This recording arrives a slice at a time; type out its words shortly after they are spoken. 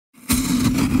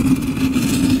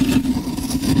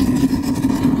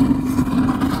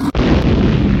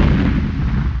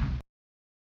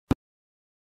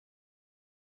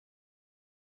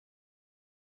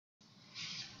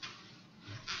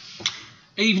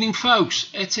Evening, folks.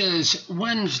 It is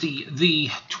Wednesday, the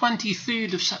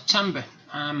 23rd of September.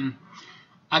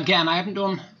 Again, I haven't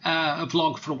done a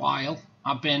vlog for a while.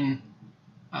 I've been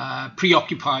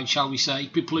preoccupied, shall we say.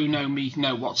 People who know me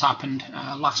know what's happened.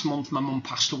 Last month, my mum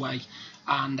passed away,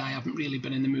 and I haven't really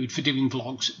been in the mood for doing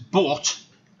vlogs. But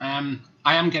I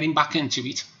am getting back into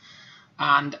it,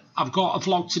 and I've got a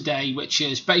vlog today, which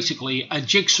is basically a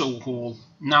jigsaw haul.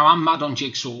 Now, I'm mad on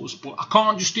jigsaws, but I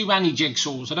can't just do any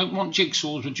jigsaws. I don't want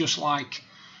jigsaws with just like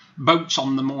boats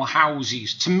on them or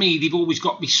houses. To me, they've always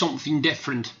got to be something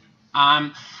different.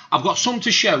 I've got some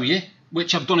to show you,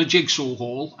 which I've done a jigsaw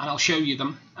haul, and I'll show you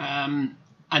them.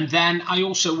 And then I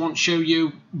also want to show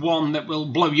you one that will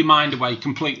blow your mind away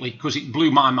completely, because it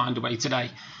blew my mind away today.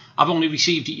 I've only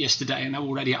received it yesterday, and I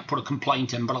already had to put a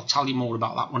complaint in, but I'll tell you more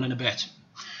about that one in a bit.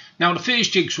 Now, the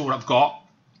first jigsaw I've got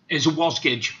is a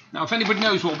wasgage. Now, if anybody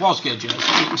knows what wasgage is,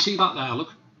 you can see that there,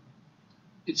 look.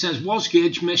 It says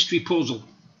wasgage mystery puzzle.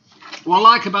 What I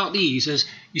like about these is,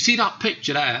 you see that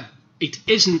picture there? It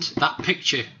isn't that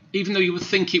picture, even though you would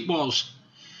think it was.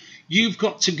 You've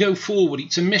got to go forward.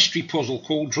 It's a mystery puzzle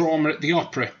called Drama at the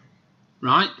Opera,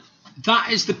 right?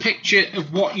 That is the picture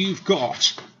of what you've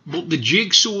got, but the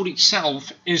jigsaw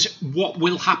itself is what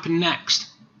will happen next.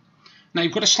 Now,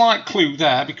 you've got a slight clue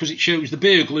there because it shows the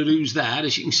burglar who's there,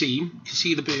 as you can see. You can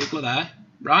see the burglar there,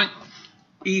 right?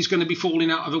 He's going to be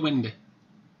falling out of a window,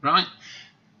 right?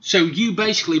 So you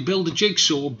basically build a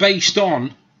jigsaw based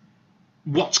on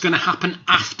what's going to happen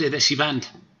after this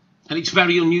event. And it's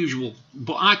very unusual.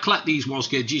 But I collect these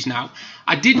wasgages now.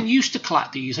 I didn't used to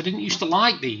collect these. I didn't used to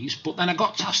like these. But then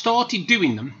I started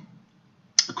doing them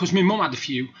because my mum had a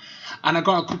few. And I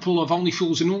got a couple of Only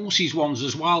Fools and Horses ones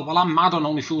as well. Well, I'm mad on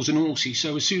Only Fools and Horses,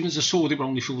 so as soon as I saw they were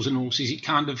Only Fools and Horses, it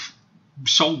kind of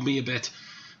sold me a bit.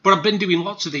 But I've been doing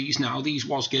lots of these now, these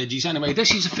wasgages. Anyway,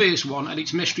 this is the first one, and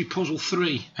it's Mystery Puzzle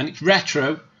 3, and it's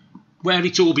retro, where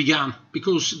it all began.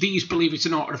 Because these, believe it or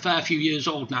not, are a fair few years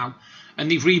old now, and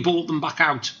they've rebought them back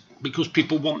out because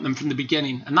people want them from the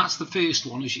beginning. And that's the first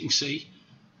one, as you can see.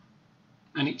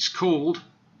 And it's called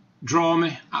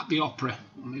Drama at the Opera.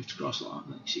 I'll move to cross like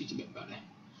that, let you see it a bit better.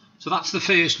 So that's the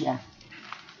first one.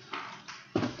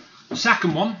 The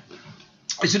second one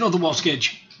is another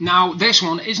wasgage. Now, this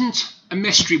one isn't a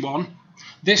mystery one.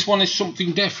 This one is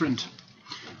something different.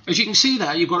 As you can see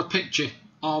there, you've got a picture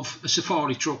of a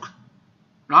safari truck,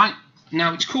 right?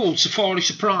 Now, it's called Safari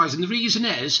Surprise, and the reason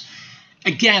is,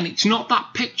 again, it's not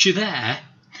that picture there,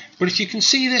 but if you can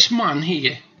see this man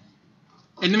here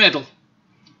in the middle,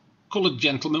 coloured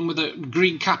gentleman with a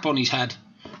green cap on his head,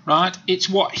 right? It's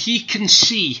what he can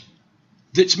see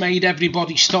that's made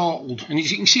everybody startled. And as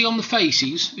you can see on the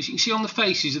faces,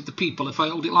 of the people, if I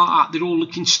hold it like that, they're all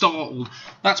looking startled.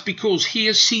 That's because he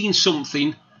has seen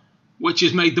something which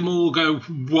has made them all go,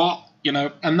 what? You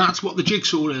know, and that's what the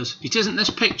jigsaw is. It isn't this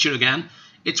picture again,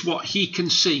 it's what he can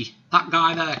see. That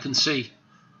guy there can see.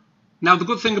 Now, the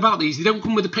good thing about these, they don't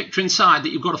come with a picture inside that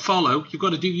you've got to follow. You've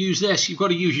got to use this. You've got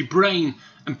to use your brain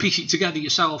and piece it together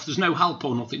yourself. There's no help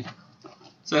or nothing.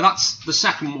 So that's the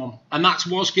second one. And that's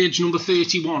wasgage number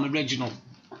 31, original.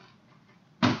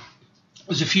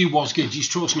 There's a few wasgages,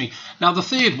 trust me. Now, the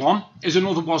third one is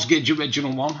another wasgage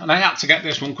original one. And I had to get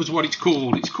this one because of what it's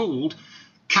called. It's called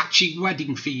Catching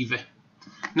Wedding Fever.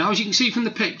 Now, as you can see from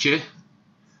the picture,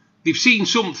 they've seen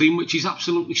something which has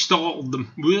absolutely startled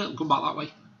them. We'll go back that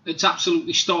way. It's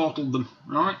absolutely startled them,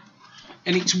 right?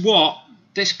 And it's what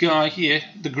this guy here,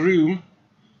 the groom,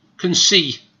 can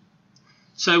see.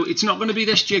 So it's not going to be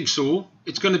this jigsaw.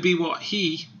 It's going to be what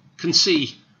he can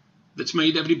see that's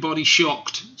made everybody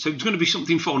shocked. So it's going to be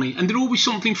something funny. And they're always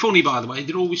something funny, by the way.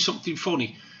 They're always something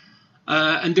funny.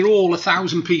 And they're all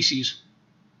 1,000 pieces.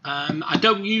 I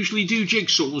don't usually do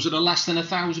jigsaws that are less than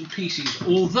 1,000 pieces.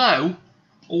 Although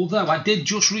I did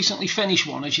just recently finish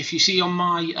one, as if you see on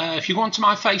my, if you go onto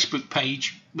my Facebook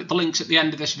page, with the links at the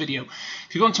end of this video,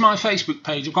 if you go onto my Facebook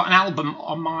page, I've got an album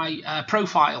on my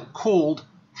profile called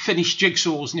Finished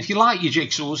Jigsaws, and if you like your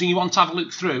jigsaws and you want to have a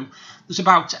look through, there's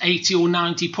about 80 or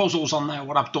 90 puzzles on there,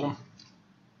 what I've done.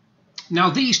 Now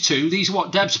these two, these are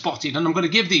what Deb spotted, and I'm going to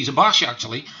give these a bash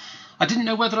actually. I didn't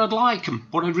know whether I'd like them,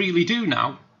 but I really do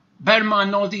now. Bear in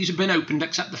mind, none of these have been opened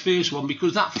except the first one,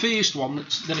 because that first one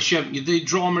that I showed you, the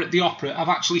Drama at the Opera, I've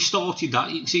actually started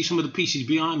that. You can see some of the pieces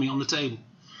behind me on the table.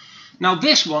 Now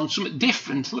this one's something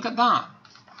different. Look at that.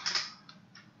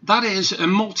 That is a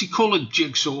multicoloured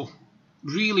jigsaw,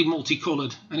 really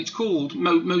multicoloured, and it's called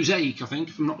Mosaic, I think,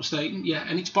 if I'm not mistaken. Yeah,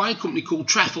 and it's by a company called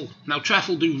Treffle. Now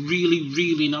Treffle do really,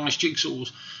 really nice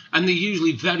jigsaws, and they're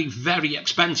usually very, very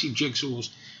expensive jigsaws.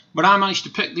 But I managed to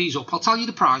pick these up. I'll tell you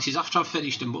the prices after I've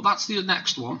finished them, but that's the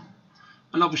next one.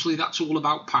 And obviously that's all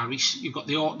about Paris. You've got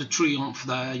the Arc de Triomphe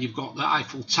there, you've got the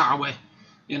Eiffel Tower,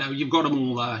 you know, you've got them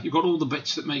all there. You've got all the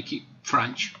bits that make it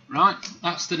French, right?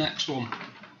 That's the next one.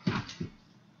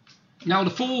 Now the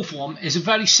fourth one is a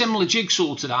very similar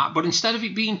jigsaw to that, but instead of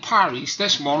it being Paris,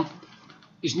 this one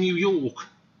is New York.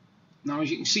 Now as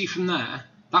you can see from there,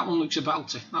 that one looks a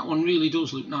belter. That one really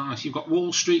does look nice. You've got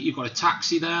Wall Street, you've got a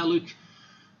taxi there, look.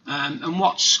 And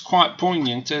what's quite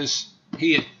poignant is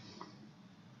here,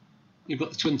 you've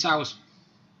got the Twin Towers.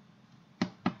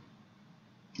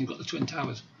 You've got the Twin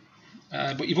Towers.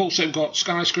 But you've also got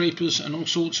skyscrapers and all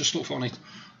sorts of stuff on it.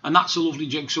 And that's a lovely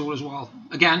jigsaw as well.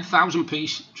 Again, 1,000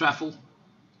 piece trefoil.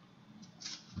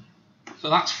 So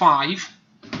that's 5.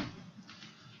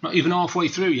 Not even halfway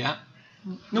through yet.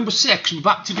 Number 6, we're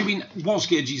back to doing was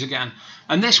gauges again.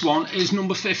 And this one is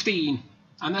number 15.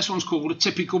 And this one's called a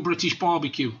typical British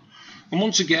barbecue. And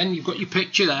once again, you've got your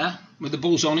picture there with the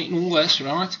buzz on it and all this,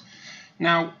 right?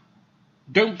 Now,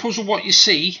 don't puzzle what you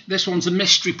see. This one's a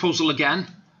mystery puzzle again.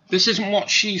 This isn't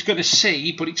what she's going to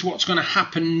see, but it's what's going to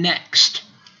happen next.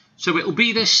 So it'll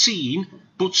be this scene,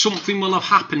 but something will have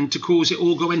happened to cause it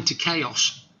all go into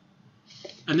chaos.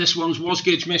 And this one's was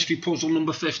gauge mystery puzzle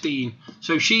number 15.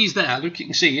 So she's there, look, you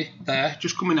can see it there,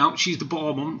 just coming out. She's the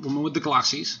barman, woman with the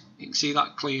glasses. You can see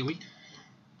that clearly.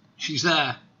 She's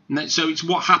there. And so it's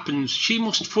what happens. She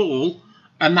must fall,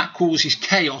 and that causes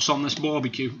chaos on this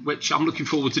barbecue, which I'm looking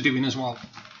forward to doing as well.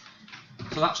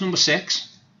 So that's number 6.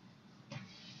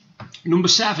 Number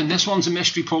 7, this one's a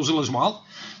mystery puzzle as well.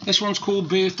 This one's called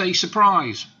Birthday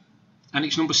Surprise, and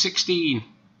it's number 16.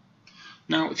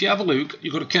 Now, if you have a look,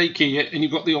 you've got a cake here, and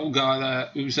you've got the old guy there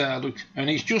who's there, look, and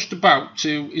he's just about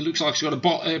to, he looks like he's got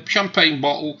a champagne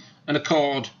bottle and a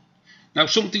card. Now,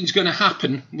 something's going to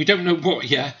happen. We don't know what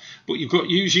yet, but you've got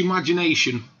to use your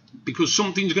imagination, because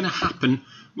something's going to happen,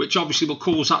 which obviously will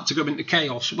cause that to go into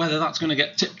chaos. Whether that's going to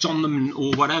get tipped on them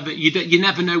or whatever, you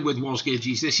never know with was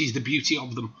gauges. This is the beauty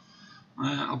of them.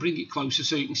 I'll bring it closer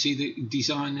so you can see the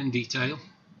design in detail.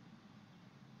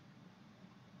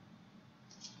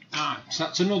 Alright, so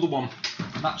that's another one.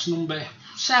 That's number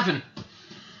 7.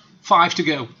 5 to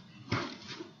go.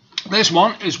 This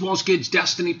one is Was Gauge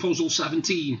Destiny Puzzle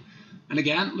 17. And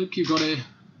again, look, you've got a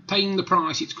Paying the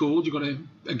Price, it's called. You've got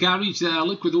a garage there,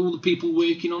 look, with all the people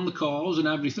working on the cars and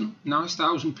everything. Nice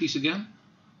 1,000 piece again.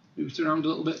 Move it around a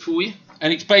little bit for you.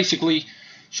 And it's basically,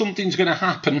 something's going to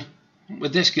happen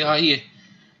with this guy here.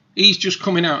 He's just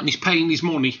coming out and he's paying his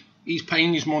money. He's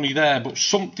paying his money there, but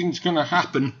something's going to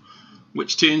happen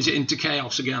which turns it into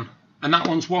chaos again. And that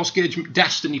one's Was Gauge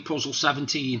Destiny Puzzle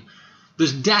 17.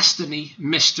 There's Destiny,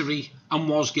 Mystery and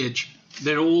Was Gauge.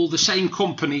 They're all the same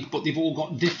company, but they've all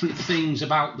got different things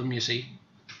about them, you see.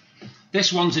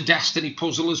 This one's a Destiny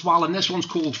puzzle as well, and this one's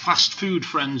called Fast Food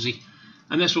Frenzy.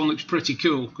 And this one looks pretty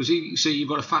cool, because you can see you've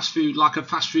got a fast food, like a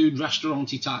fast food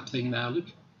restaurant-y type thing there, look.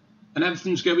 And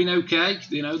everything's going okay,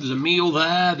 you know, there's a meal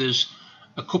there, there's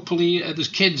a couple here, there's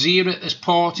kids here at this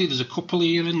party, there's a couple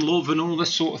here in love and all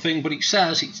this sort of thing, but it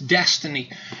says it's destiny.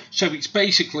 So it's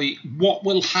basically what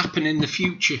will happen in the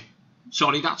future.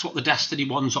 Sorry, that's what the destiny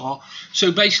ones are.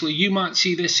 So basically you might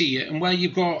see this here, and where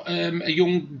you've got a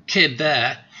young kid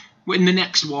there, in the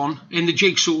next one, in the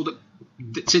jigsaw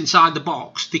that's inside the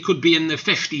box, they could be in their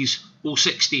 50s or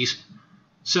 60s.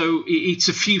 So it's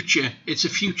a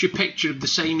future picture of the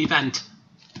same event.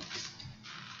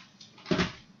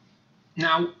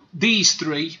 Now, these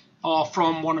 3 are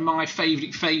from one of my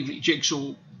favourite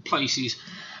jigsaw places,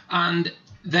 and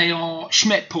they are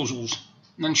Schmidt puzzles.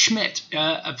 And Schmidt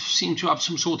seem to have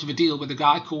some sort of a deal with a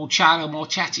guy called Ciro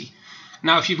Marchetti.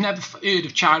 Now, if you've never heard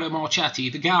of Ciro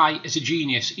Marchetti, the guy is a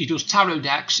genius. He does tarot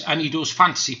decks and he does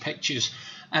fantasy pictures.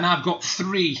 And I've got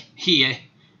 3 here.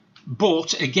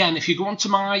 But again, if you go onto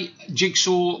my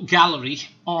jigsaw gallery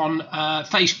on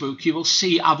Facebook, you will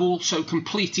see I've also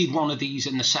completed one of these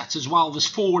in the set as well. There's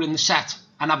 4 in the set,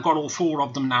 and I've got all 4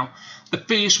 of them now. The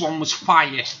first one was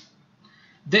fire.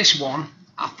 This one,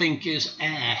 I think, is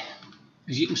air.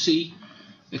 As you can see,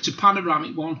 it's a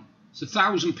panoramic one. It's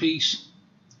 1,000 piece.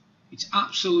 It's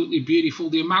absolutely beautiful.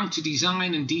 The amount of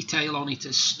design and detail on it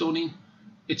is stunning.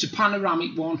 It's a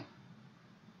panoramic one.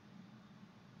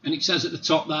 And it says at the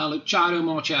top there, look, Ciro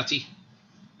Marchetti.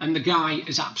 And the guy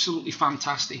is absolutely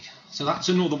fantastic. So that's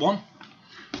another one.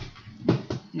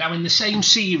 Now in the same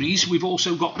series, we've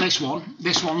also got this one.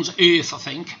 This one's Earth, I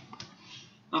think.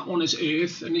 That one is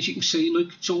Earth. And as you can see, look,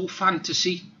 it's all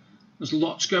fantasy. There's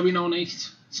lots going on it.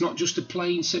 It's not just a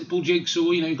plain, simple jigsaw.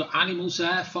 You know, you've got animals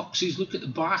there, foxes, look at the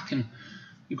back. And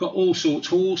you've got all sorts,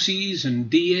 horses and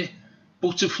deer,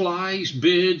 butterflies,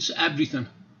 birds, everything.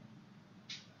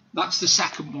 That's the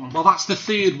second one. Well, that's the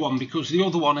third one, because the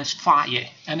other one is fire.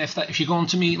 And if you go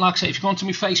onto me, like I say, if you go onto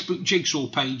my Facebook Jigsaw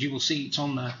page, you will see it's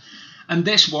on there. And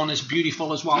this one is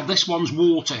beautiful as well. This one's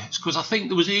water. It's because I think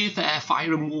there was earth, air,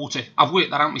 fire and water. I've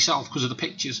worked that out myself because of the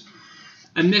pictures.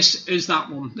 And this is that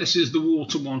one. This is the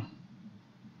water one.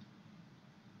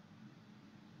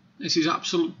 This is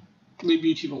absolutely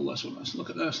beautiful, this one. Let's look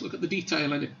at this. Look at the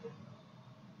detail in it.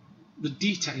 The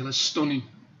detail is stunning.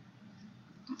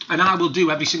 And I will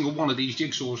do every single one of these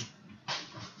jigsaws.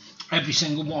 Every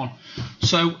single one.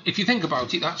 So if you think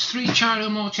about it, that's 3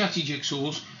 Chiro Marchetti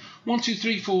jigsaws, 1, 2,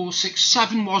 3, 4, 6,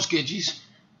 7 Wasgidges,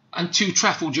 and 2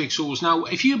 trefoil jigsaws. Now,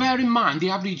 if you bear in mind,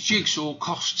 the average jigsaw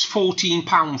costs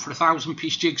 £14 for a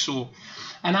 1,000-piece jigsaw.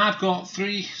 And I've got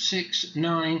 3, 6,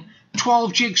 9,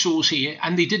 12 jigsaws here,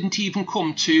 and they didn't even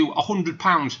come to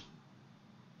 £100.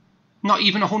 Not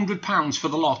even £100 for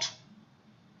the lot.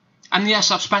 And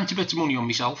yes, I've spent a bit of money on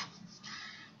myself,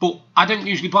 but I don't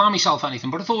usually buy myself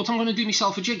anything. But I thought I'm going to do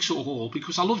myself a jigsaw haul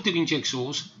because I love doing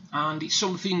jigsaws, and it's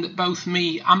something that both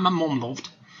me and my mum loved.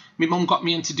 My mum got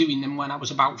me into doing them when I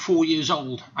was about 4 years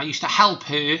old. I used to help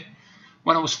her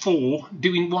when I was 4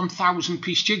 doing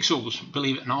 1,000-piece jigsaws,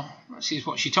 believe it or not. This is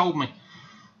what she told me.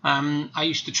 I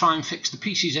used to try and fix the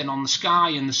pieces in on the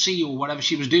sky and the sea or whatever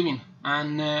she was doing,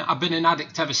 and I've been an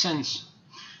addict ever since.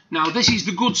 Now, this is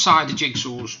the good side of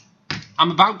jigsaws.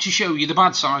 I'm about to show you the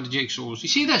bad side of jigsaws. You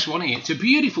see this one here? It's a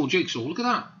beautiful jigsaw. Look at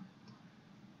that.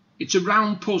 It's a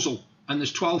round puzzle, and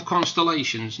there's 12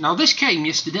 constellations. Now, this came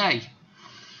yesterday,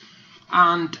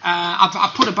 and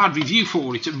I've put a bad review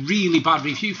for it, a really bad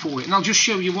review for it, and I'll just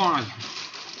show you why.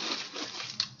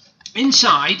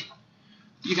 Inside,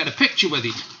 you get a picture with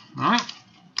it, right?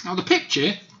 Now, the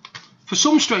picture, for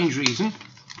some strange reason,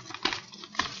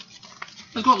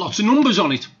 has got lots of numbers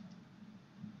on it.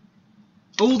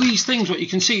 All these things, what you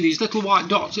can see, these little white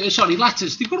dots,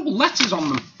 letters, they've got all letters on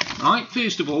them, right?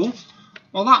 First of all,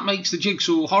 well, that makes the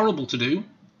jigsaw horrible to do,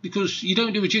 because you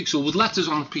don't do a jigsaw with letters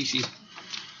on the pieces.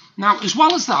 Now, as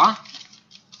well as that,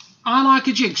 I like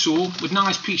a jigsaw with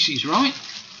nice pieces, right?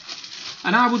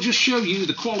 And I will just show you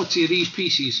the quality of these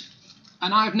pieces.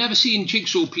 And I've never seen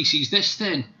jigsaw pieces this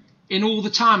thin in all the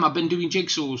time I've been doing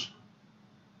jigsaws.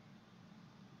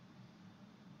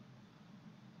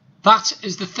 That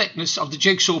is the thickness of the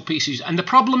jigsaw pieces, and the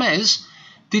problem is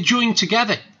they're joined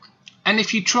together, and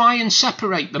if you try and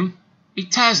separate them,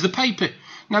 it tears the paper.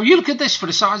 Now, you look at this for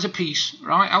the size of piece,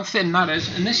 right, how thin that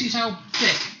is, and this is how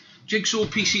thick jigsaw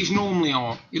pieces normally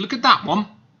are. You look at that one,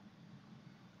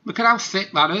 look at how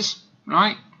thick that is,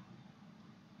 right,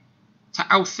 to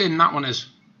how thin that one is.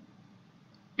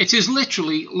 It is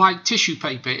literally like tissue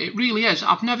paper, it really is.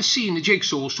 I've never seen a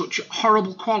jigsaw such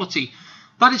horrible quality.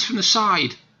 That is from the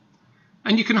side.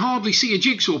 And you can hardly see a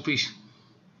jigsaw piece.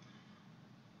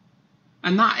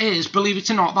 And that is, believe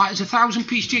it or not, that is a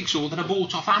 1,000-piece jigsaw that I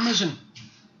bought off Amazon.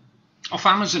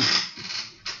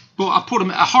 But I put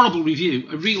them a horrible review,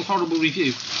 a real horrible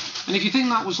review. And if you think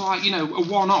that was like, you know, a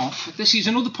one-off, this is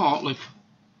another part, look.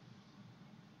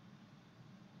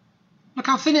 Look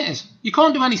how thin it is. You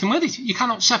can't do anything with it. You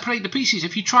cannot separate the pieces.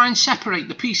 If you try and separate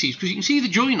the pieces, because you can see the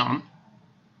join on,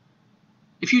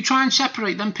 if you try and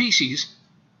separate them pieces,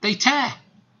 they tear.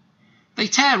 They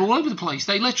tear all over the place.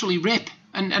 They literally rip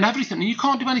and everything, and you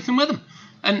can't do anything with them.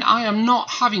 And I am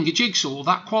not having a jigsaw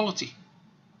that quality.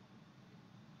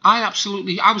 I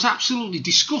was absolutely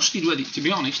disgusted with it, to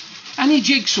be honest. Any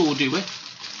jigsaw doer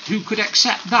who could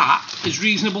accept that as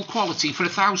reasonable quality for a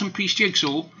 1,000-piece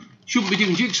jigsaw shouldn't be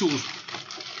doing jigsaws.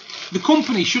 The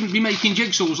company shouldn't be making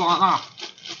jigsaws like that.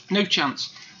 No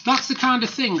chance. That's the kind of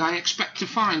thing I expect to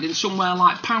find in somewhere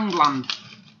like Poundland.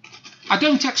 I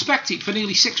don't expect it for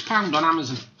nearly £6 on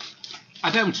Amazon.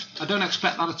 I don't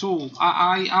expect that at all.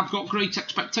 I've got great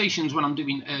expectations when I'm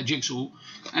doing jigsaw,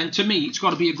 and to me it's got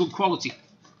to be a good quality,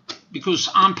 because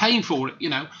I'm paying for it, you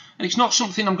know, and it's not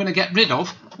something I'm going to get rid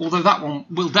of, although that one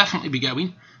will definitely be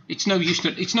going. It's no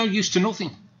use to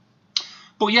nothing.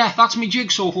 But yeah, that's my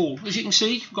jigsaw haul. As you can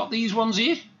see, I've got these ones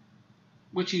here,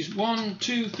 which is 1,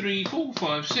 2, 3, 4,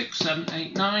 5, 6, 7,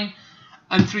 8, 9,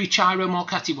 and 3 Chiro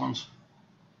Marchetti ones.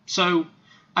 So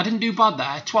I didn't do bad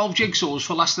there. 12 jigsaws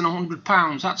for less than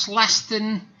 £100. That's less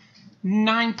than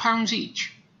 £9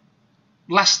 each.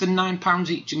 Less than £9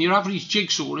 each. And your average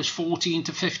jigsaw is £14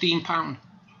 to £15.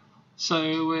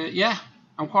 So yeah,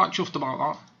 I'm quite chuffed about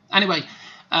that. Anyway,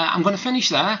 I'm going to finish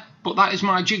there. But that is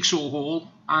my jigsaw haul.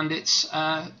 And it's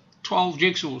 12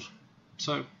 jigsaws.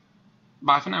 So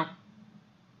bye for now.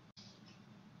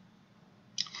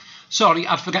 Sorry,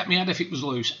 I'd forget my head if it was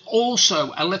loose.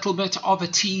 Also, a little bit of a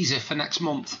teaser for next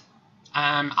month.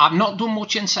 I've not done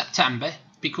much in September.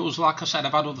 because, like I said,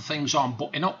 I've had other things on.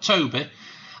 But in October,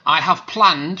 I have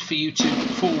planned for you to look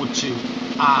forward to.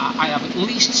 I have at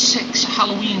least 6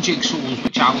 Halloween jigsaws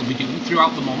which I will be doing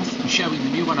throughout the month and showing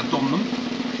them you when I've done them.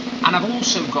 And I've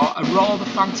also got a rather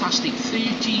fantastic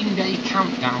 13-day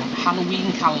countdown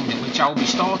Halloween calendar which I will be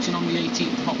starting on the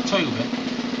 18th of October.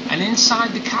 And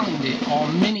inside the calendar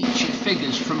are miniature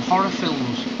figures from horror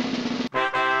films.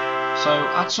 So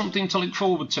that's something to look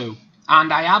forward to.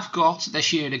 And I have got,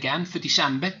 this year again, for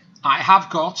December, I have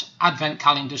got advent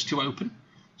calendars to open.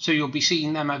 So you'll be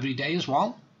seeing them every day as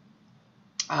well.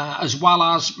 As well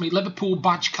as my Liverpool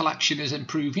badge collection is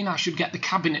improving. I should get the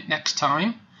cabinet next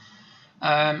time.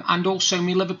 And also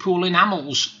my Liverpool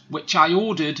enamels, which I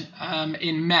ordered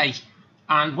in May.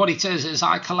 And what it is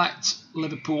I collect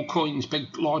Liverpool coins,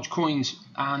 big, large coins.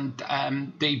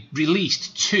 And they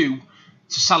released 2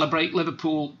 to celebrate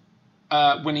Liverpool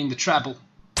winning the treble.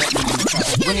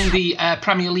 Winning the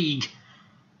Premier League.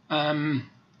 And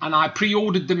I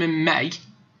pre-ordered them in May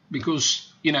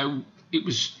because, you know, it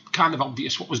was kind of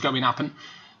obvious what was going to happen.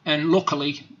 And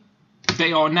luckily,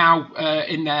 they are now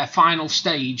in their final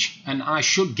stage, and I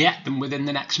should get them within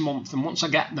the next month. And once I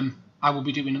get them, I will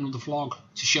be doing another vlog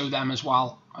to show them as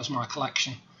well as my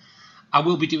collection. I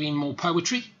will be doing more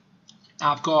poetry.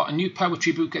 I've got a new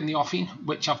poetry book in the offing,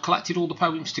 which I've collected all the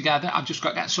poems together. I've just got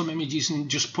to get some images and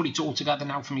just put it all together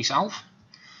now for myself.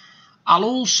 I'll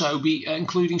also be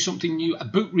including something new, a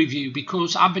book review,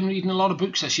 because I've been reading a lot of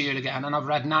books this year again, and I've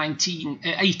read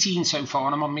 18 so far,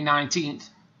 and I'm on my 19th.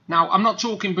 Now, I'm not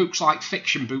talking books like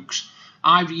fiction books.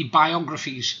 I read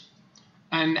biographies,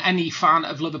 and any fan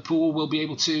of Liverpool will be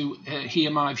able to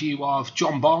hear my view of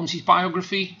John Barnes'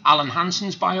 biography, Alan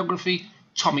Hansen's biography,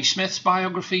 Tommy Smith's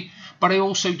biography, but I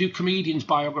also do comedians'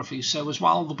 biographies. So as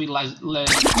well, there'll be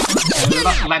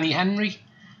Lenny Henry,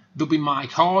 there'll be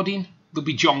Mike Harding, there'll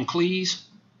be John Cleese.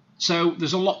 So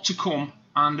there's a lot to come,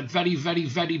 and a very, very,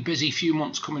 very busy few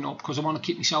months coming up because I want to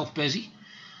keep myself busy.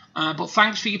 But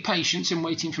thanks for your patience in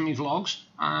waiting for me vlogs.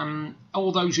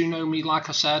 All those who know me, like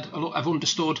I said, have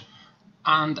understood,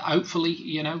 and hopefully,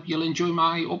 you know, you'll enjoy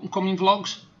my up and coming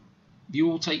vlogs. You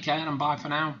all take care and bye for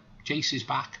now. Jace is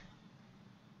back.